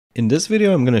In this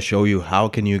video, I'm going to show you how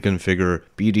can you configure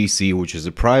PDC, which is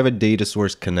a private data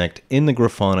source connect in the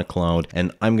Grafana Cloud,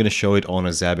 and I'm going to show it on a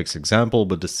ZABBIX example,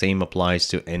 but the same applies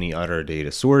to any other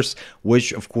data source,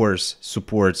 which of course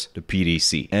supports the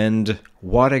PDC. And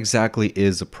what exactly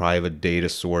is a private data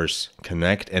source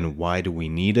connect and why do we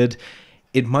need it?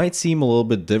 It might seem a little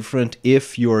bit different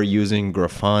if you're using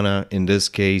Grafana, in this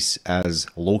case, as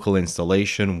local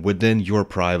installation within your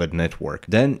private network.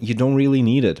 Then you don't really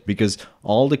need it because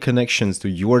all the connections to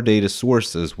your data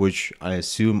sources, which I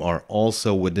assume are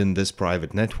also within this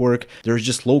private network, they're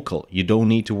just local. You don't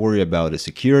need to worry about the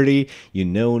security. You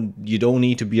don't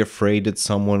need to be afraid that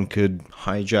someone could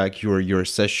hijack your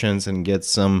sessions and get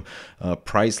some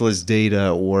priceless data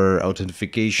or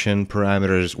authentication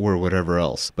parameters or whatever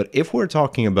else. But if we're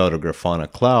talking about a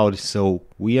Grafana Cloud, so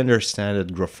we understand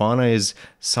that Grafana is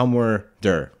somewhere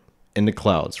there in the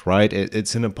clouds, right?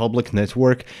 It's in a public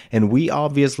network, and we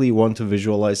obviously want to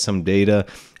visualize some data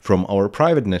from our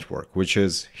private network, which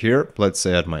is here, let's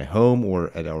say at my home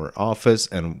or at our office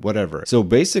and whatever. So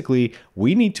basically,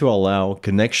 we need to allow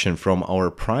connection from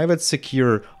our private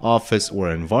secure office or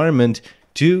environment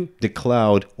to the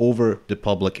cloud over the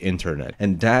public internet.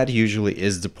 And that usually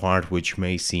is the part which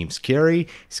may seem scary,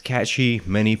 sketchy.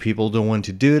 Many people don't want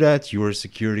to do that. Your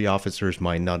security officers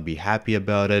might not be happy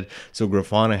about it. So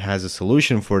Grafana has a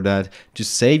solution for that. To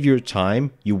save your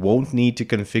time, you won't need to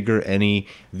configure any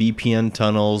VPN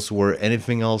tunnels or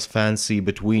anything else fancy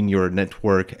between your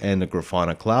network and the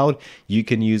Grafana Cloud. You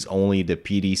can use only the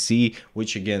PDC,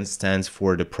 which again stands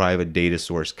for the Private Data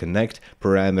Source Connect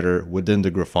parameter within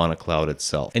the Grafana Cloud itself.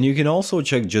 And you can also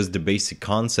check just the basic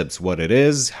concepts, what it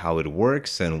is, how it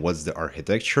works, and what's the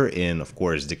architecture in, of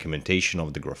course, documentation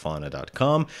of the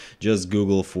grafana.com. Just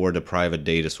Google for the Private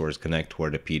Data Source Connect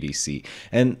or the PDC.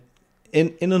 And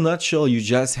in a nutshell, you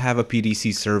just have a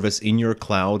PDC service in your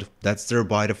cloud. That's there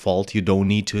by default. You don't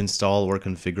need to install or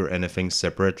configure anything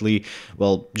separately.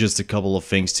 Well, just a couple of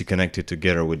things to connect it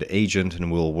together with the agent,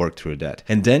 and we'll work through that.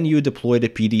 And then you deploy the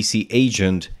PDC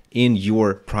agent in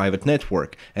your private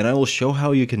network. And I will show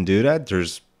how you can do that.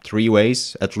 There's 3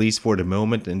 ways, at least for the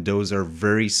moment, and those are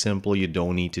very simple. You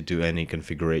don't need to do any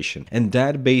configuration. And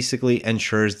that basically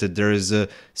ensures that there is a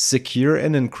secure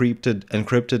and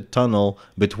encrypted tunnel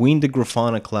between the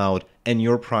Grafana Cloud and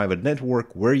your private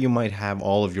network, where you might have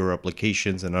all of your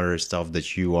applications and other stuff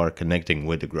that you are connecting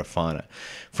with the Grafana.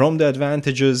 From the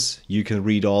advantages, you can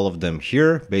read all of them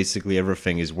here. Basically,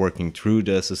 everything is working through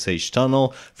the SSH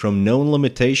tunnel. From known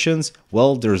limitations,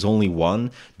 well, there's only one.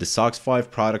 The SOCKS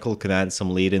 5 protocol can add some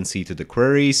latency to the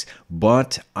queries,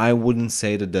 but I wouldn't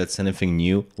say that that's anything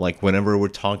new. Like whenever we're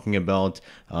talking about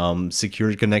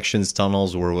secure connections,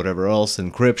 tunnels, or whatever else,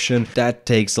 encryption, that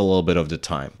takes a little bit of the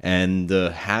time. And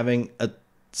having a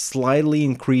slightly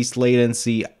increased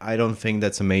latency, I don't think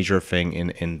that's a major thing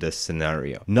in this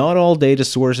scenario. Not all data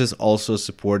sources also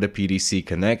support a PDC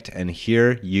Connect, and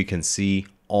here you can see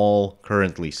all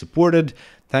currently supported.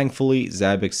 Thankfully,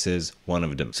 ZABBIX is one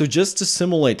of them. So just to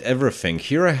simulate everything,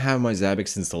 here I have my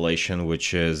ZABBIX installation,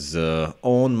 which is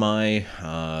on my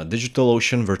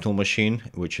DigitalOcean virtual machine,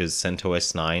 which is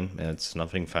CentOS 9. It's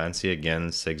nothing fancy, again,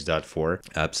 6.4.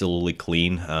 Absolutely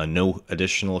clean, no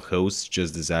additional hosts,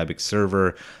 just the ZABBIX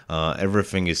server.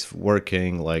 Everything is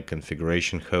working, like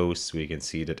configuration hosts. We can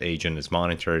see that agent is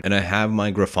monitored. And I have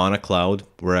my Grafana Cloud,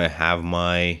 where I have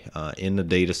my, in the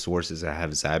data sources, I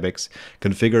have ZABBIX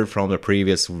configured from the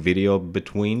previous video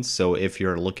between. So if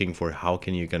you're looking for how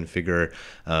can you configure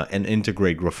and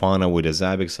integrate Grafana with a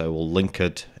ZABBIX, I will link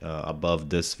it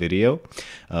above this video.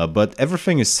 But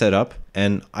everything is set up,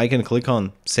 and I can click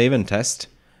on save and test,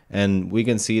 and we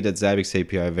can see that ZABBIX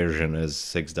API version is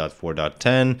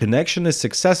 6.4.10. Connection is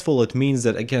successful. It means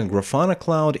that, again, Grafana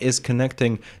Cloud is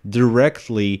connecting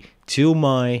directly to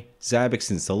my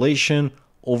ZABBIX installation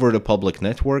over the public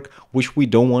network, which we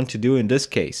don't want to do in this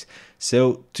case.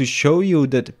 So to show you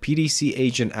that PDC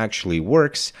agent actually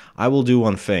works, I will do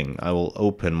one thing. I will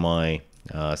open my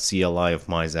CLI of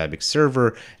my ZABBIX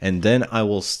server, and then I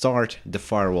will start the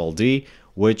firewall D,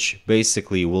 which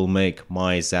basically will make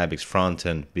my ZABBIX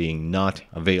frontend being not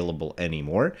available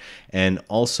anymore. And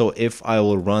also, if I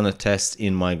will run a test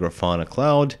in my Grafana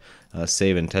Cloud,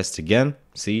 save and test again,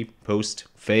 see, post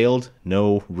failed,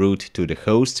 no route to the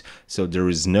host, so there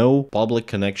is no public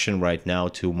connection right now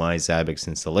to my ZABBIX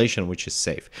installation, which is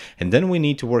safe. And then we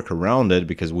need to work around it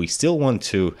because we still want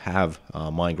to have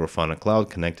my Grafana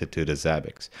Cloud connected to the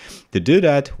ZABBIX. To do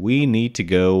that, we need to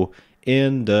go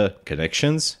in the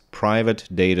connections, private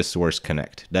data source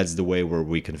connect. That's the way where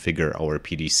we configure our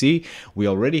PDC. We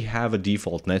already have a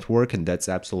default network, and that's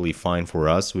absolutely fine for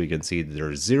us. We can see that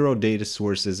there's 0 data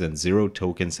sources and 0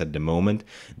 tokens at the moment.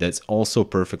 That's also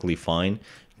perfectly fine.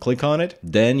 Click on it,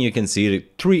 then you can see the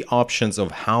 3 options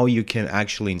of how you can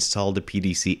actually install the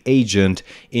PDC agent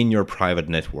in your private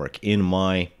network, in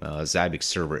my ZABBIX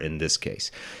server in this case.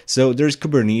 So there's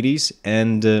Kubernetes,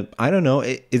 and I don't know,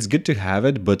 it's good to have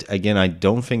it, but again, I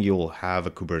don't think you'll have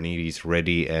a Kubernetes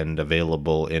ready and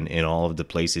available in all of the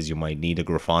places you might need a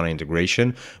Grafana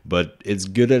integration, but it's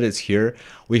good that it's here.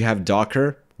 We have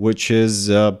Docker, which is,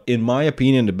 in my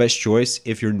opinion, the best choice.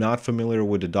 If you're not familiar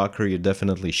with the Docker, you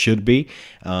definitely should be.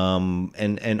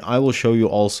 And I will show you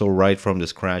also right from the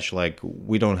scratch, like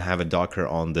we don't have a Docker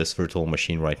on this virtual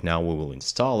machine right now. We will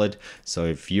install it. So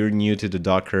if you're new to the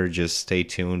Docker, just stay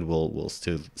tuned. We'll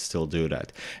still do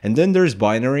that. And then there's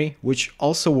binary, which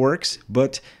also works,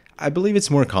 but I believe it's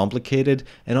more complicated,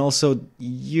 and also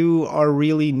you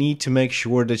really need to make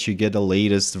sure that you get the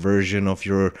latest version of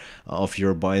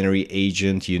your binary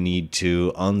agent. You need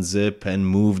to unzip and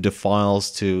move the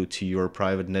files to your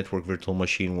private network virtual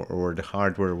machine or the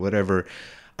hardware, whatever.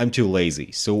 I'm too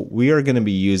lazy. So we are going to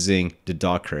be using the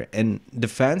Docker. And the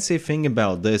fancy thing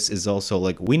about this is also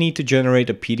like we need to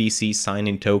generate a PDC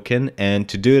sign-in token. And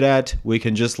to do that, we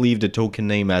can just leave the token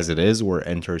name as it is or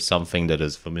enter something that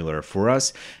is familiar for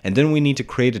us. And then we need to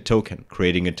create a token,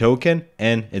 creating a token,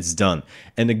 and it's done.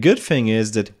 And the good thing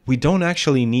is that we don't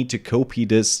actually need to copy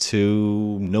this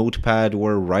to Notepad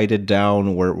or write it down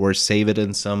or save it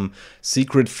in some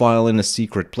secret file in a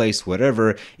secret place,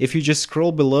 whatever. If you just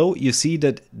scroll below, you see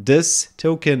that this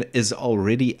token is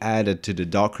already added to the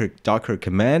Docker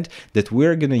command that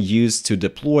we're going to use to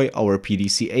deploy our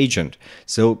PDC agent.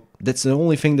 So that's the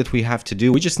only thing that we have to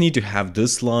do. We just need to have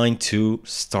this line to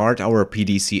start our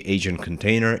PDC agent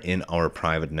container in our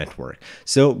private network.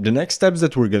 So the next steps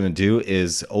that we're going to do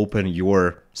is open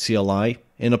your CLI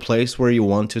in a place where you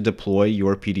want to deploy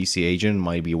your PDC agent.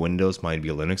 Might be Windows, might be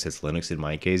Linux. It's Linux in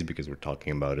my case because we're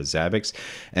talking about a ZABBIX.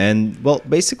 And well,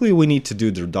 basically we need to do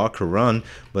the Docker run,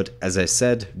 but as I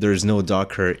said, there's no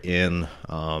Docker in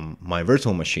my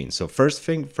virtual machine. So first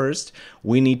thing first,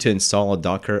 we need to install a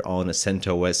Docker on a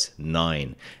CentOS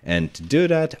 9. And to do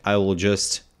that, I will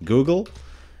just Google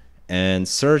and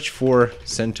search for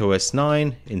CentOS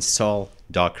 9 install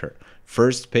Docker.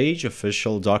 First page,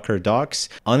 official Docker docs.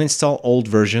 Uninstall old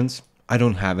versions. I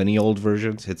don't have any old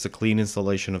versions. It's a clean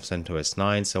installation of CentOS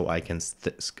 9, so I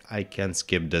can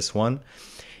skip this one.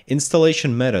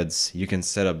 Installation methods. You can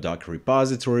set up Docker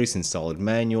repositories, install it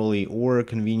manually, or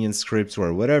convenience scripts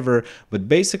or whatever. But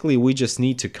basically, we just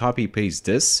need to copy paste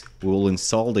this. We will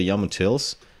install the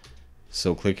YAML-utils.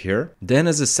 So click here. Then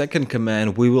as a second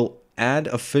command, we will add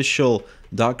official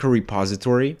Docker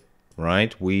repository.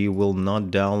 Right? We will not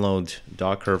download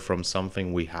Docker from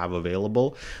something we have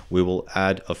available. We will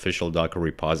add official Docker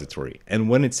repository. And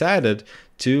when it's added,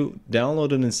 to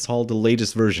download and install the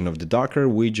latest version of the Docker,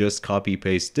 we just copy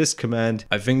paste this command.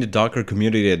 I think the Docker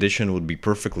Community Edition would be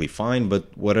perfectly fine,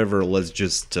 but whatever, let's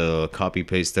just copy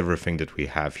paste everything that we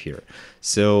have here.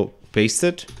 So paste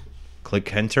it.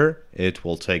 Click enter. It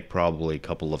will take probably a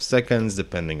couple of seconds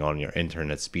depending on your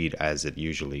internet speed as it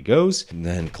usually goes. And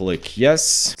then click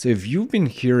yes. So if you've been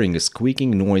hearing a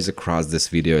squeaking noise across this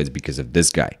video, it's because of this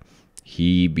guy.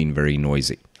 He been very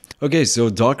noisy. Okay, so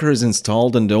Docker is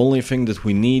installed and the only thing that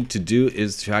we need to do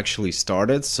is to actually start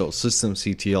it. So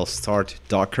systemctl start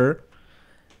Docker.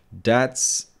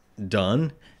 That's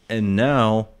done. And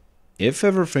now if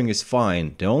everything is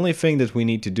fine, the only thing that we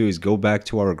need to do is go back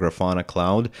to our Grafana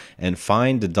Cloud and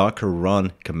find the Docker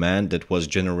run command that was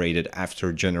generated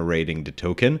after generating the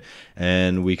token.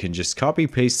 And we can just copy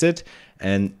paste it.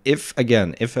 And if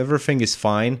everything is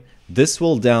fine, this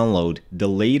will download the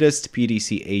latest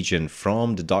PDC agent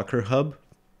from the Docker Hub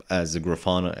as a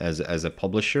Grafana, as a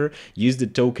publisher, use the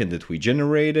token that we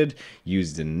generated,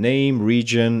 use the name,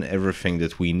 region, everything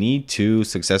that we need to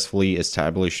successfully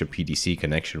establish a PDC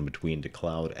connection between the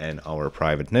cloud and our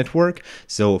private network.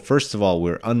 So first of all,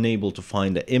 we're unable to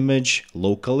find the image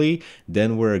locally.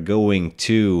 Then we're going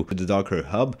to the Docker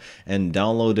Hub and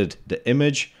downloaded the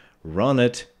image, run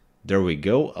it. There we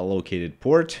go, allocated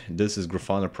port. This is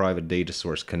Grafana Private Data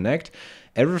Source Connect.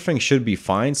 Everything should be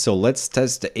fine. So let's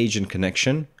test the agent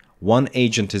connection. One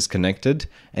agent is connected,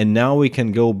 and now we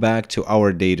can go back to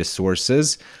our data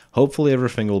sources. Hopefully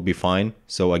everything will be fine.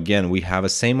 So again, we have a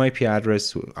same IP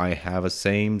address. I have a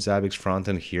same ZABBIX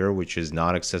frontend here, which is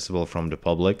not accessible from the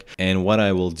public. And what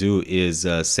I will do is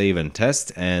save and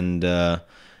test. And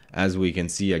as we can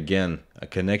see, again, a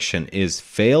connection is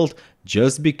failed.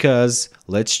 just because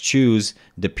let's choose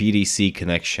the PDC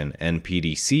connection, and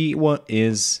PDC what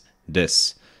is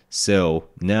this. So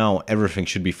now everything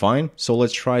should be fine. So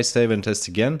let's try save and test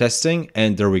again. Testing,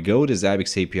 and there we go, the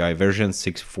ZABBIX API version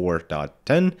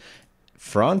 6.4.10.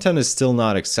 Frontend is still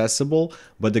not accessible,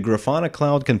 but the Grafana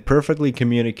Cloud can perfectly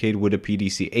communicate with a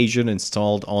PDC agent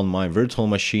installed on my virtual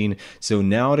machine, so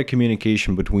now the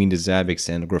communication between the ZABBIX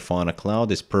and Grafana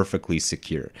Cloud is perfectly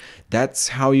secure. That's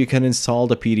how you can install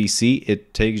the PDC.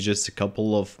 It takes just a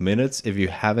couple of minutes. If you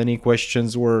have any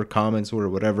questions or comments or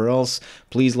whatever else,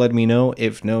 please let me know.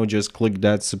 If no, just click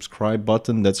that subscribe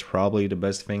button. That's probably the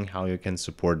best thing how you can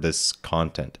support this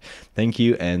content. Thank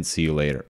you and see you later.